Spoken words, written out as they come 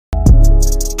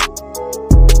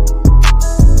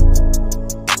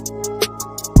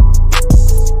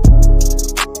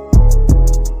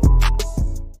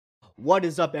What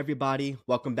is up, everybody?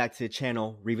 Welcome back to the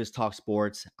channel, Rivas Talk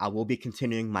Sports. I will be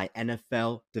continuing my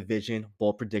NFL Division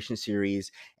Bowl Prediction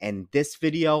Series, and this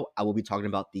video, I will be talking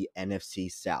about the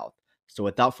NFC South. So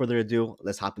without further ado,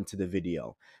 let's hop into the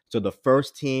video. So the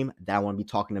first team that I want to be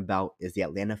talking about is the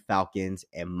Atlanta Falcons,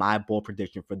 and my bold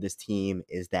prediction for this team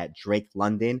is that Drake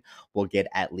London will get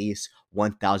at least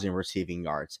 1,000 receiving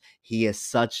yards. He is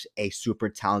such a super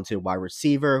talented wide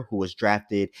receiver who was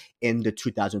drafted in the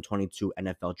 2022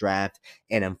 NFL Draft,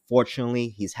 and unfortunately,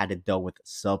 he's had to deal with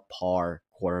subpar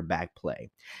quarterback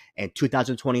play. In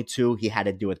 2022, he had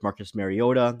to deal with Marcus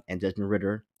Mariota and Desmond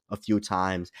Ridder a few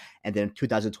times. And then in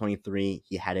 2023,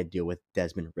 he had to deal with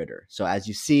Desmond Ridder. So as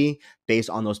you see, based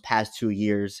on those past 2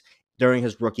 years, during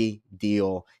his rookie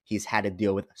deal, he's had to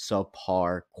deal with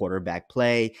subpar quarterback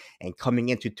play. And coming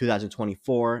into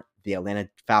 2024, the Atlanta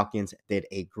Falcons did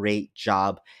a great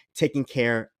job taking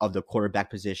care of the quarterback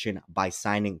position by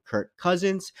signing Kirk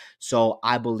Cousins. So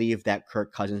I believe that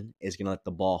Kirk Cousins is going to let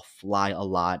the ball fly a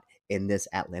lot in this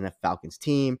Atlanta Falcons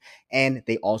team. And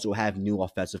they also have new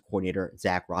offensive coordinator,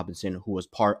 Zach Robinson, who was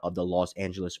part of the Los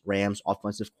Angeles Rams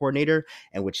offensive coordinator,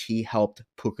 and which he helped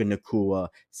Puka Nacua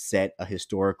set a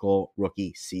historical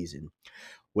rookie season.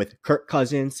 With Kirk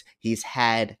Cousins, he's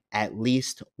had at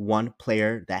least one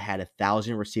player that had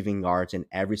 1,000 receiving yards in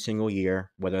every single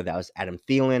year, whether that was Adam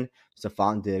Thielen,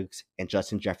 Stephon Diggs, and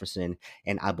Justin Jefferson.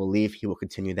 And I believe he will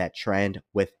continue that trend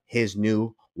with his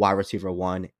new wide receiver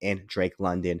one in Drake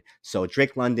London. So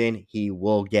Drake London, he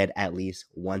will get at least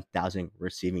 1,000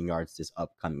 receiving yards this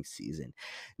upcoming season.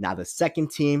 Now, the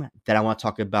second team that I want to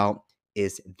talk about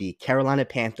is the Carolina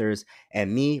Panthers.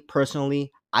 And me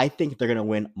personally, I think they're going to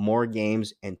win more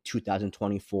games in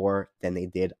 2024 than they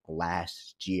did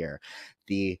last year.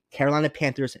 The Carolina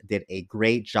Panthers did a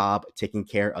great job taking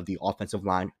care of the offensive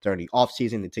line during the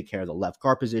offseason. They took care of the left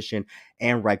guard position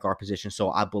and right guard position.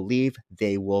 So I believe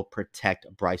they will protect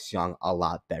Bryce Young a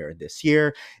lot better this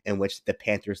year, in which the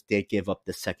Panthers did give up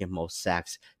the second most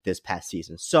sacks this past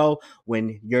season. So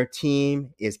when your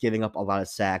team is giving up a lot of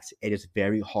sacks, it is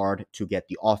very hard to get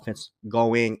the offense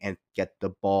going and get the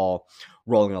ball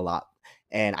rolling a lot.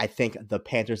 And I think the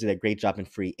Panthers did a great job in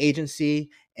free agency.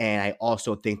 And I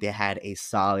also think they had a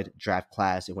solid draft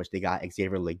class in which they got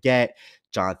Xavier Legette,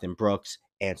 Jonathan Brooks,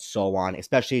 and so on,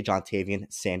 especially Jontavian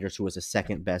Sanders, who was the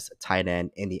second best tight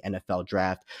end in the NFL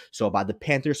draft. So by the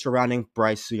Panthers surrounding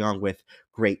Bryce Young with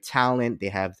great talent, they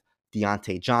have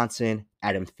Deontay Johnson,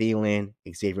 Adam Thielen,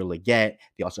 Xavier Legette.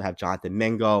 They also have Jonathan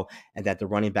Mingo. And at the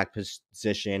running back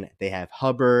position, they have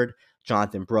Hubbard,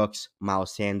 Jonathan Brooks,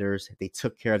 Miles Sanders. They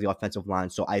took care of the offensive line.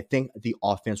 So I think the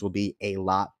offense will be a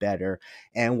lot better.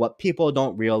 And what people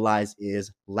don't realize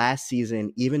is last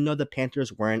season, even though the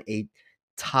Panthers weren't a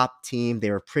top team,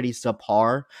 they were pretty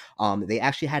subpar. They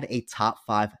actually had a top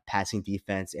 5 passing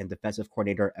defense, and defensive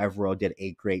coordinator Evero did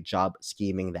a great job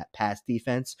scheming that pass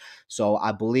defense. So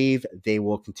I believe they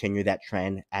will continue that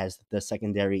trend as the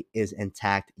secondary is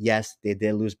intact. Yes, they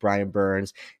did lose Brian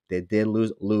Burns. They did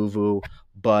lose Luvu,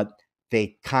 but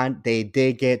they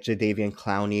did get Jadeveon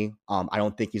Clowney. I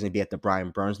don't think he's going to be at the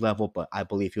Brian Burns level, but I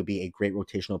believe he'll be a great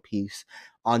rotational piece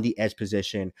on the edge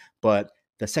position. But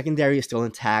the secondary is still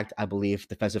intact. I believe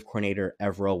defensive coordinator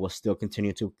Evero will still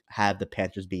continue to have the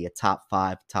Panthers be a top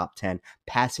 5, top 10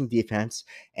 passing defense.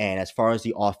 And as far as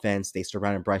the offense, they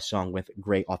surrounded Bryce Young with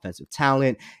great offensive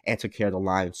talent and took care of the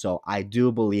line. So I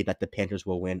do believe that the Panthers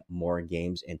will win more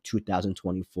games in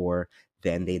 2024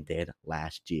 than they did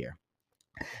last year.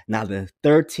 Now, the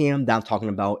third team that I'm talking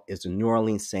about is the New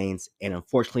Orleans Saints. And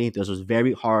unfortunately, this was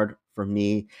very hard for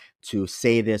me to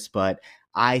say this, but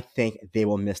I think they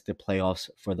will miss the playoffs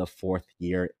for the 4th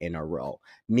year in a row.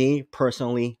 Me,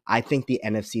 personally, I think the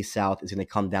NFC South is going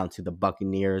to come down to the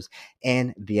Buccaneers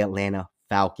and the Atlanta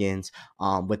Falcons.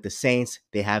 With the Saints,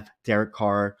 they have Derek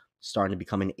Carr starting to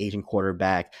become an aging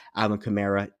quarterback. Alvin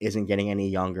Kamara isn't getting any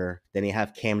younger. Then they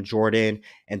have Cam Jordan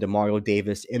and DeMario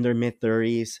Davis in their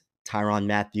mid-30s. Tyrann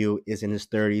Mathieu is in his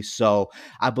 30s. So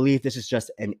I believe this is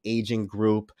just an aging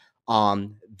group.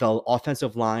 The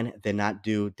offensive line did not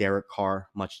do Derek Carr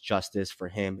much justice for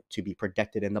him to be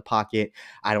protected in the pocket.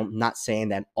 I'm not saying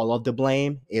that all of the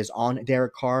blame is on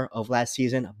Derek Carr of last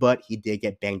season, but he did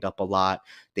get banged up a lot.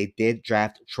 They did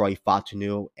draft Troy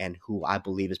Fautanu, and who I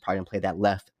believe is probably going to play that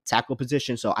left tackle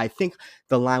position. So I think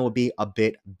the line will be a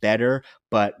bit better.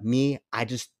 But me, I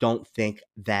just don't think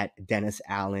that Dennis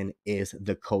Allen is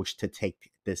the coach to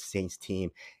take this Saints team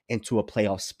into a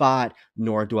playoff spot,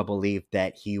 nor do I believe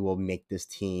that he will make this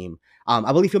team.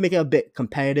 I believe he'll make it a bit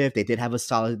competitive. They did have a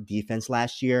solid defense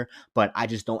last year, but I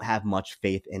just don't have much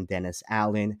faith in Dennis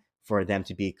Allen for them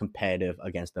to be competitive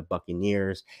against the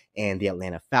Buccaneers and the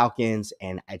Atlanta Falcons.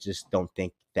 And I just don't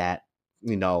think that,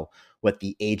 with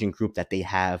the aging group that they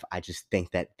have, I just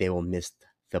think that they will miss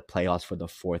the playoffs for the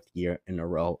fourth year in a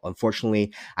row.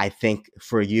 Unfortunately, I think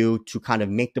for you to kind of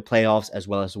make the playoffs as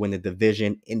well as win the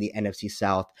division in the NFC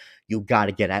South, you got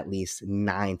to get at least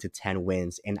 9 to 10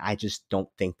 wins. And I just don't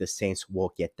think the Saints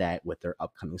will get that with their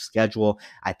upcoming schedule.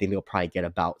 I think they'll probably get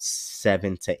about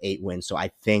 7 to 8 wins. So I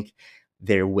think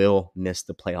they will miss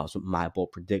the playoffs with my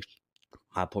bold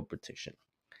prediction.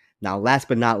 Now, last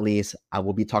but not least, I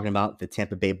will be talking about the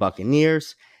Tampa Bay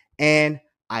Buccaneers, and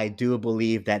I do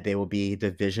believe that they will be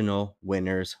divisional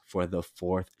winners for the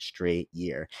fourth straight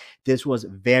year. This was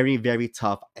very, very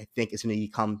tough. I think it's going to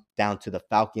come down to the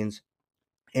Falcons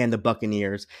and the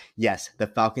Buccaneers. Yes, the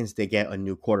Falcons, they get a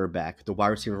new quarterback. The wide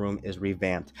receiver room is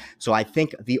revamped. So I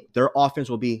think their offense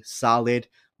will be solid,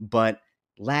 but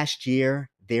last year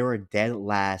they were dead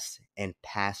last in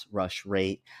pass rush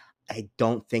rate. I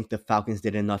don't think the Falcons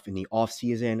did enough in the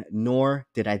offseason, nor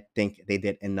did I think they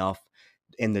did enough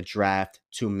in the draft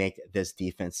to make this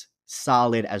defense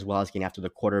solid as well as getting after the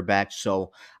quarterback.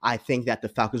 So I think that the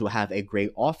Falcons will have a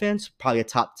great offense, probably a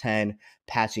top 10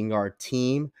 passing yard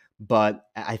team, but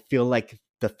I feel like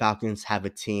the Falcons have a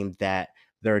team that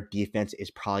their defense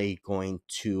is probably going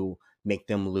to make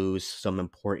them lose some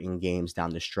important games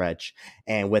down the stretch.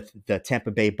 And with the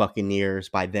Tampa Bay Buccaneers,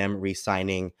 by them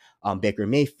re-signing Baker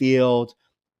Mayfield,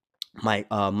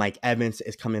 Mike Evans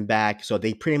is coming back, so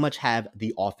they pretty much have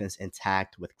the offense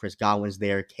intact with Chris Godwin's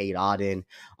there, Cade Otton.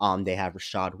 They have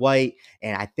Rashad White,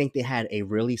 and I think they had a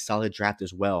really solid draft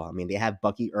as well. I mean, they have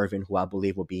Bucky Irvin, who I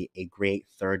believe will be a great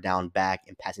third down back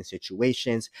in passing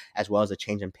situations, as well as a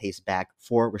change in pace back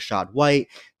for Rashad White.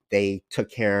 They took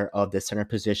care of the center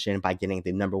position by getting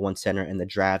the number one center in the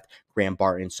draft, Graham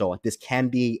Barton. So this can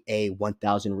be a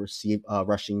 1,000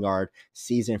 rushing yard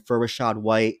season for Rashad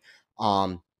White.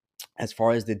 As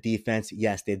far as the defense,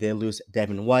 yes, they did lose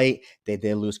Devin White. They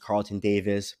did lose Carlton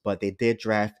Davis, but they did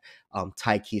draft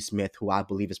Tyke Smith, who I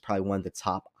believe is probably one of the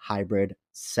top hybrid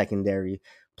secondary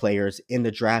players in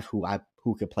the draft,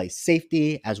 who could play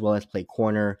safety as well as play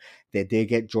corner. They did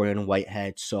get Jordan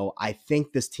Whitehead. So I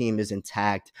think this team is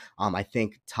intact. I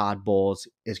think Todd Bowles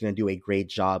is going to do a great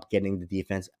job getting the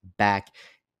defense back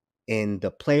in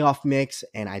the playoff mix.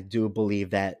 And I do believe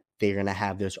that they're going to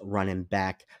have this running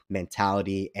back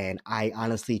mentality. And I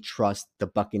honestly trust the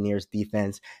Buccaneers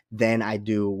defense than I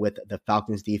do with the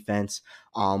Falcons defense.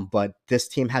 But this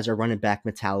team has a running back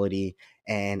mentality,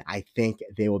 and I think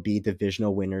they will be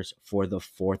divisional winners for the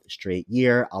fourth straight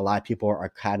year. A lot of people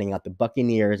are counting out the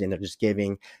Buccaneers, and they're just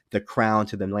giving the crown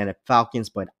to the Atlanta Falcons,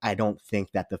 but I don't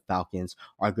think that the Falcons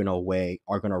are going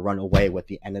to run away with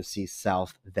the NFC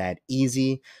South that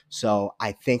easy. So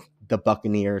I think the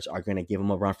Buccaneers are going to give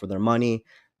them a run for their money,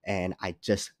 and I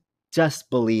just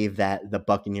believe that the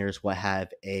Buccaneers will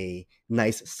have a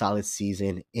nice, solid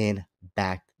season in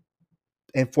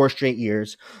 4 straight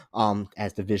years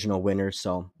as divisional winners.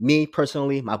 So me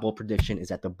personally, my bold prediction is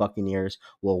that the Buccaneers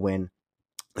will win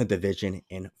a division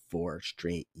in 4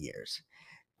 straight years.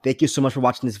 Thank you so much for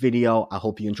watching this video. I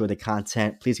hope you enjoyed the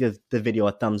content. Please give the video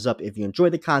a thumbs up if you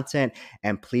enjoyed the content,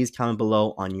 and please comment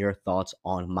below on your thoughts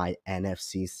on my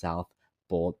NFC South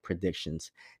bold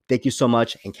predictions. Thank you so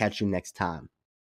much, and catch you next time.